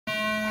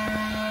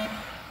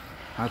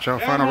Alright, y'all,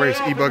 final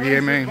race, E-Buggy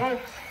A-Main.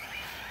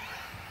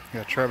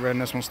 Got Trevor in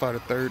this one,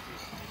 started third.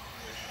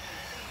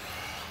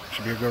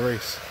 Should be a good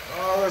race.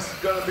 Oh, this is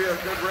going to be a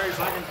good race,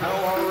 I can tell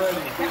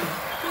already.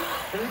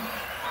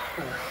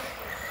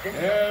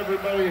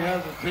 Everybody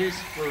has a taste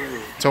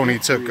for... Tony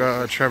took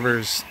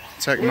Trevor's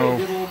Techno,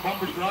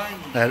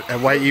 that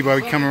white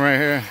E-Buggy coming right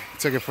here. He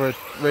took it for a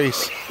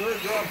race.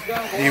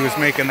 He was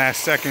making that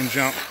second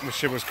jump. This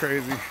shit was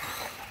crazy.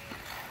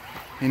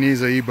 He needs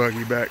an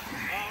E-Buggy back.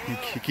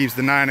 He keeps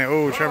denying it.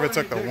 Oh, Trevor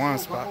took the one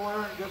spot.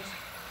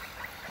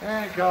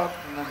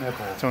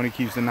 Tony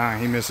keeps denying.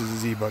 He misses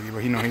his E-Buggy,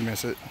 but he know he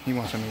missed it. He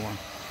wants a new one.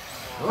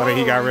 I think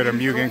he got rid of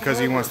Mugen because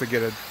he wants to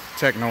get a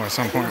Techno at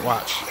some point.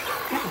 Watch.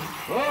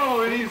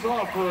 Oh, and he's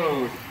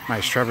off-road.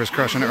 Nice, Trevor's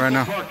crushing it right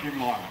now.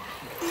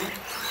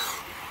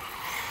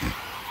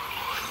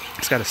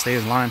 He's got to stay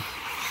his line.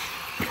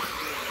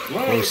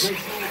 Close.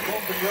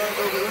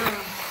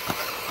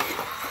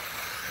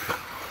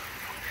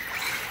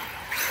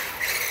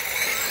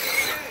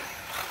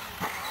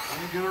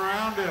 Get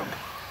around him.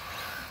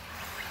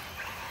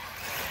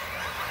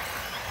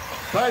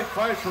 Tight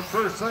fight for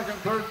first, second,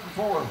 third, and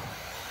fourth.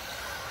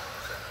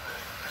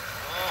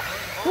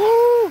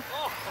 Woo!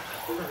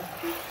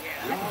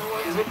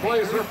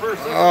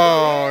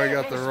 Oh, he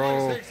got the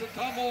roll. Takes a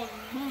tumble and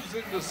moves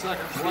into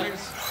second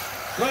place.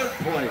 Third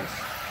place.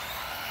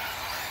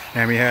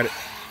 Damn, he had it.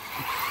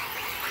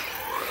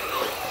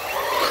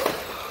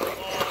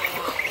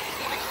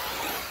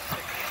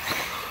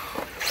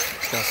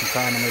 He's got some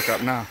time to make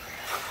up now.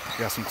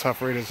 Got some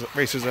tough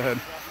races ahead.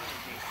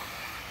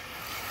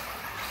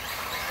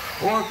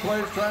 Fourth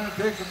place trying to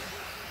take it.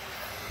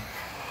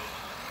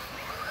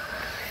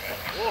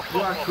 We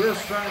got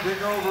Chris trying to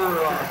take over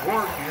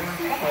Gordon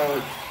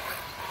here.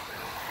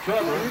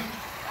 Trevor.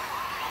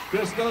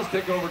 Chris does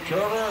take over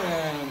Trevor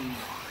and...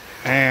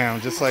 Damn,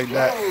 just like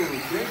that.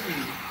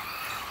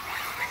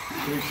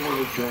 Takes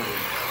over Trevor.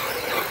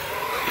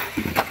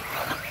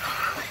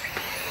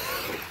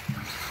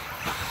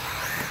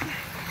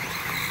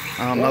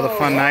 Another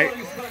fun night.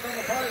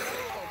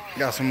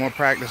 Got some more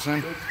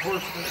practicing.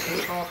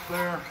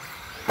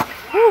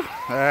 Whew,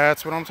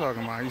 that's what I'm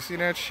talking about. You see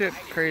that shit?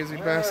 Crazy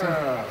bastard.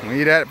 When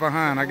you that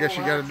behind, I guess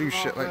you gotta do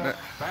shit like that.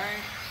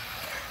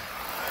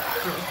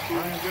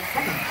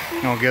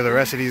 Don't give the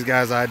rest of these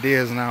guys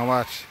ideas now,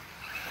 watch.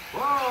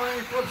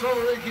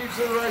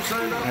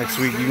 Next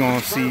week you're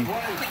gonna see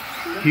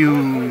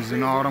Hughes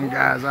and all them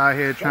guys out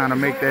here trying to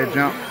make that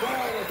jump.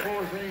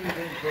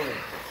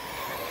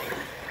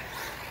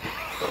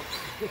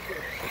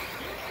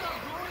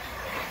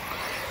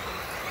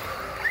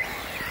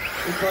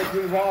 Looks like we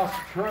lost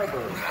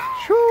Trevor.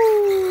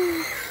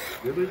 Shoo!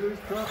 Did we lose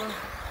Trevor?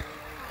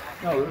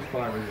 No, there's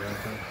 5 of you, I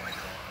think.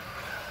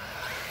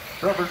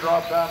 Trevor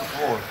dropped down to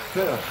 4th.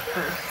 5th.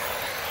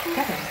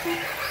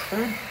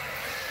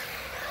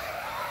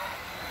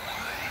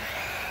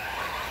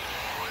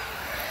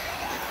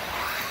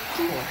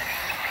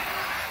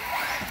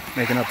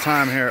 Making up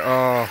time here.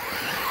 Oh.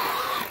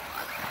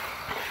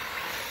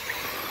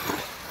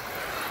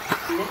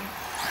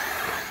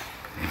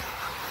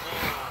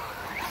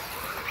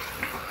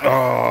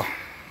 Oh.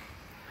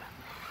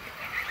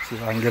 See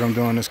if I can get him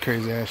doing this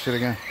crazy ass shit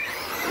again.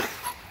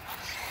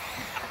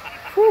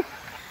 Woo.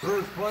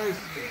 First place.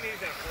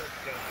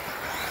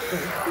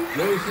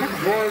 Jason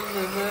Gordon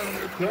and then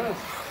the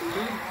test.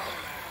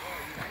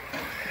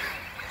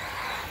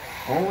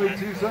 Only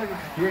 2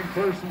 seconds between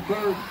first and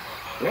third.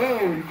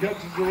 Oh, he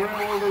catches the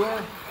rail over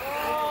there.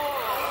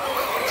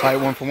 Tight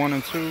one for 1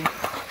 and 2. Well,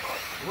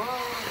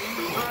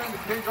 he's trying to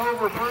take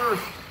over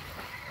first.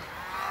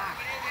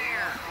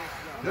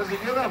 Does he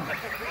get him?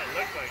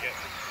 Looks like it.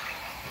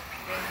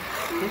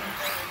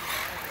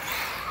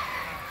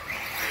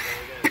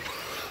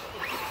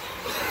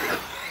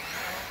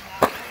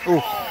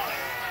 Ooh.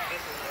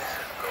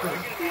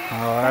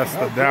 Oh, that's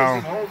the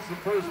down.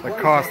 The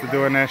cost of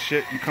doing that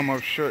shit. You come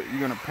up short,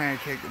 you're gonna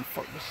pancake and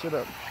fuck the shit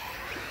up.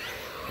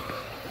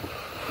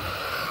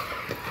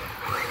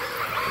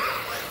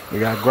 We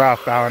got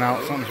Groff bowing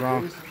out. Something's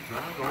wrong.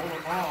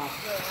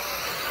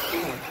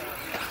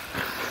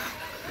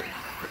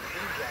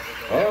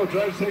 Oh,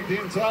 tries to take the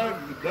inside,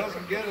 but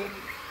doesn't get it.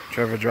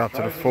 Trevor dropped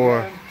to the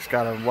 4. He's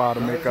got a while to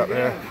make up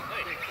here.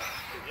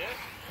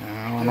 I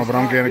don't know, but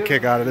I'm getting a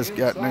kick out of this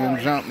goddamn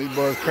jump. These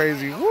boys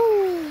crazy.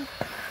 Woo!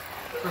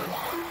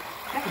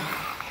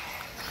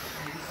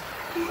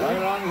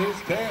 Right on his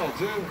tail,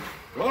 too.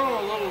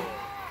 Oh,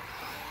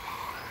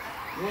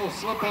 a little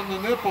slip on the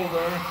nipple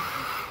there.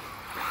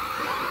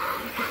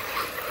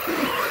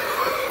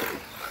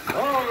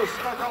 Oh, they're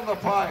stuck on the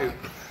pipe.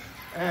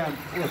 And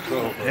flipped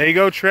over. There you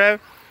go, Trev.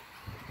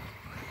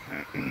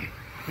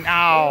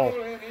 No.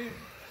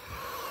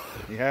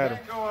 He had him.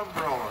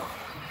 Umbrella.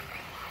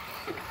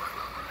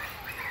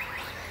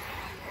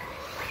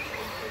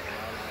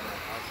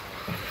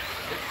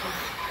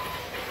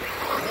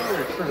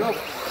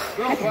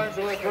 Still playing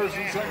for that first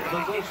and second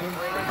position.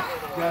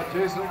 Got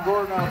Jason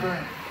Gordon out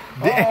there.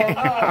 Damn.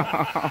 Oh,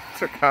 no.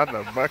 Took out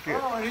the bucket.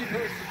 Oh, he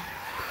takes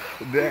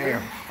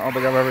Damn. I don't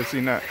think I've ever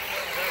seen that.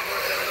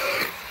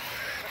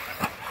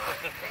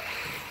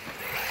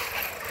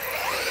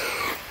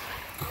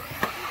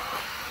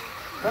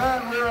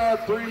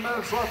 under 3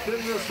 minutes left in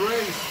this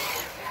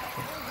race.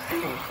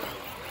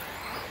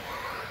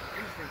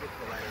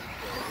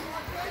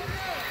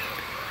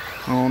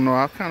 I don't know.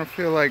 I kind of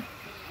feel like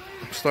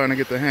I'm starting to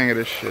get the hang of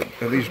this shit.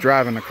 At least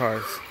driving the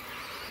cars.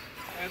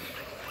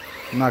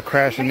 I'm not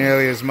crashing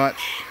nearly as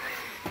much.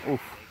 Oof.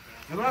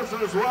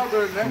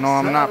 No,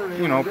 I'm not,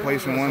 you know,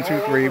 placing 1, 2,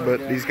 3,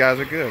 but these guys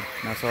are good.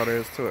 That's all there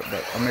is to it.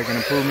 But I'm making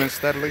improvements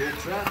steadily.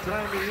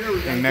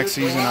 And next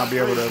season I'll be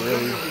able to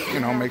really,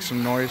 you know, make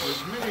some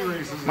noise.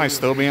 Might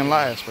still be in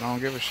last, but I don't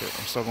give a shit.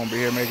 I'm still gonna be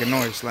here making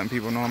noise, letting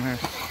people know I'm here.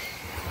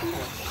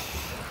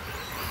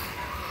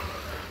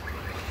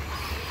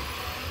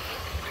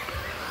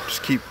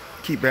 Just keep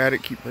at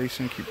it, keep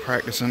racing, keep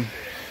practicing,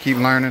 keep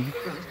learning.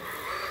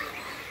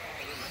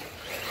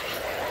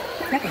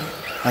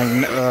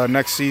 And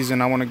next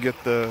season I want to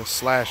get the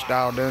slash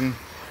dialed in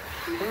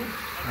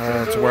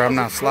to where I'm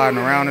not sliding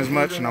around as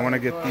much, and I want to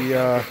get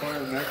the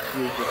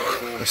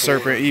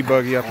Serpent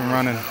E-Buggy up and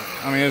running.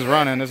 I mean, it's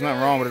running, there's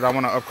nothing wrong with it. I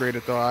want to upgrade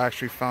it though. I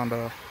actually found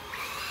a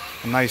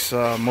nice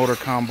motor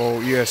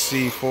combo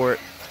ESC for it,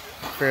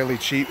 fairly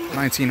cheap,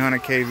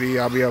 1900 kV.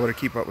 I'll be able to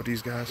keep up with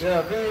these guys.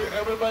 Yeah,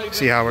 everybody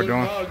see how we're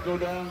doing. Go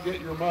down and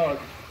get your mug.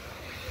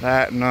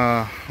 That, and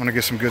I want to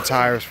get some good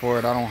tires for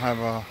it. I don't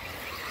have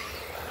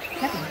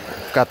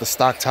got the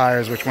stock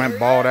tires, which went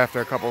bald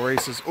after a couple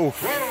races.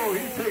 Oof. Whoa,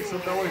 he takes a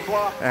belly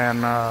flop.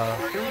 And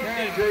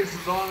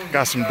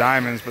got some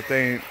diamonds, but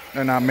they're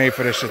not made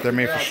for this shit. They're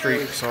made for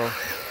street. So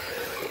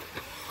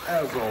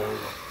as always,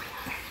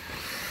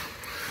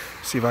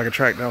 see if I can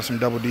track down some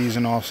double D's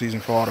in off season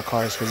for all the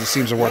cars, because it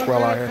seems to work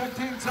well out here.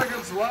 15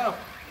 seconds left.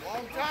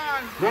 Long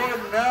time.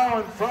 Gordon now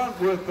in front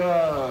with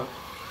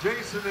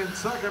Jason in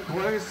second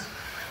place.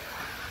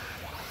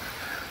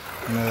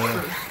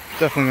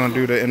 Definitely gonna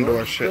do the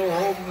indoor shit.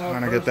 I'm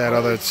gonna get that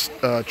other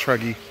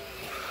truggy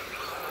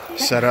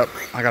set up.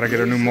 I gotta get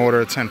a new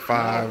motor,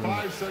 10.5.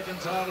 5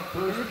 seconds out of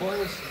first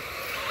place.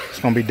 It's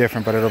gonna be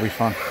different, but it'll be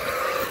fun.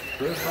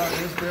 Chris on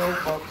his field,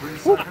 about 3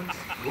 seconds.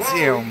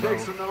 Damn, Whoa,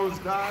 takes a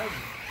nosedive,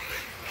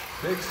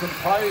 takes some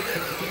pipe,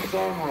 and keeps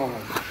on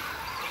rolling.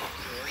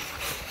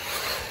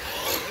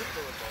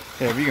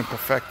 Yeah, if you can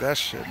perfect that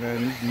shit,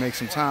 man, you can make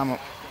some time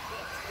up.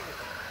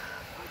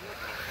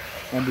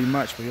 Won't be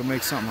much, but you'll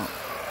make something up.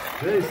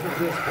 Jason's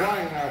just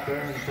flying out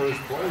there in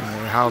first place.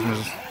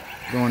 Hausman's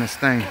doing his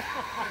thing.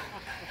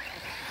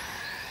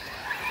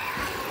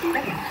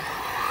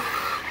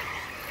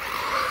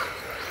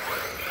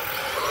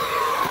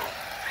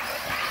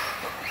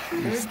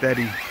 He's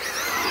steady.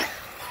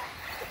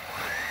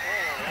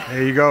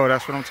 There you go.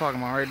 That's what I'm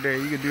talking about right there.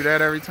 You can do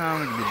that every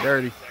time. It can be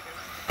dirty.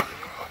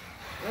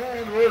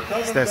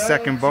 It's that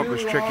second bump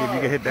is tricky. If you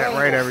can hit that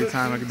right every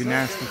time, it can be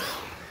nasty.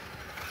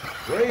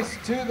 Race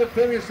to the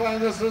finish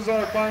line. This is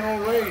our final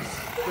race.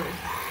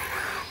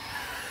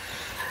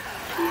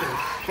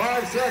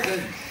 5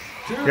 seconds.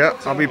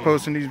 Yep, I'll be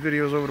posting these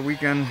videos over the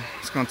weekend.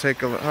 It's gonna take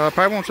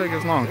probably won't take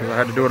as long because I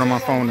had to do it on my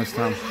phone this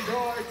time.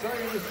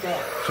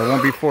 So it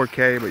won't be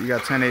 4K, but you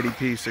got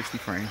 1080p, 60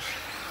 frames.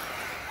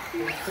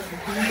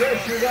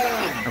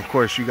 Of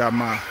course, you got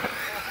my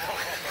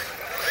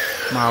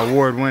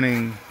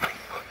award-winning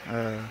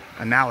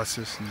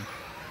analysis.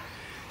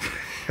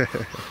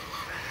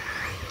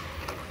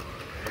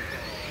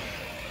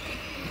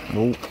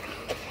 Nope.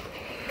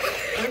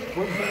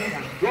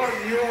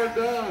 Gordon, you are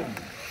done.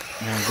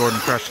 Man, Gordon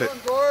crushed it.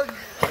 Gordon.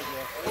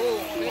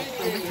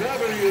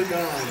 Trevor, you're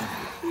done.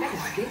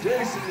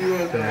 Jason, you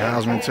are done. Yeah,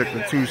 Hausman took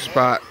the 2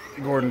 spot.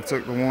 Gordon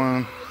took the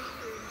 1.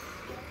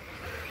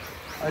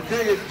 I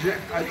take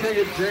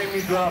it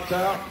Jamie dropped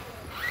out.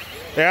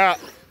 Yeah.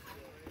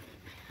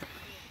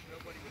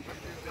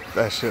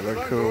 That shit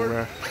look cool,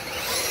 bro.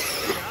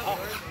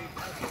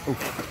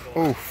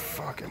 Oh,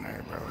 fucking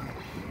A, bro.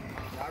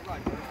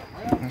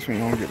 That's when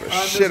you don't give a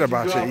shit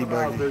about your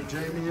E-Buggy.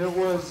 Jamie, it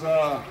was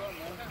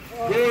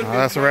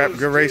that's a wrap.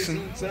 Good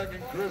racing.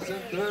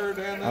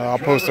 I'll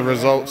post the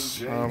results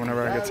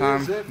whenever I get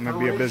time. It's gonna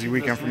be a busy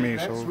weekend for me,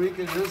 so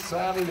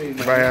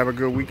everybody have a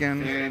good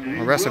weekend.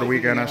 The rest of the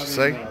weekend, I should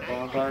say.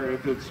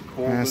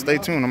 And stay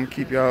tuned. I'm gonna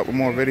keep y'all up with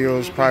more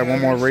videos. Probably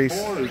one more race,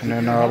 and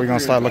then we're gonna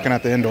start looking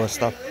at the indoor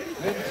stuff.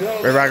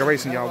 Red Rocket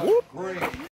Racing, y'all. Whoop.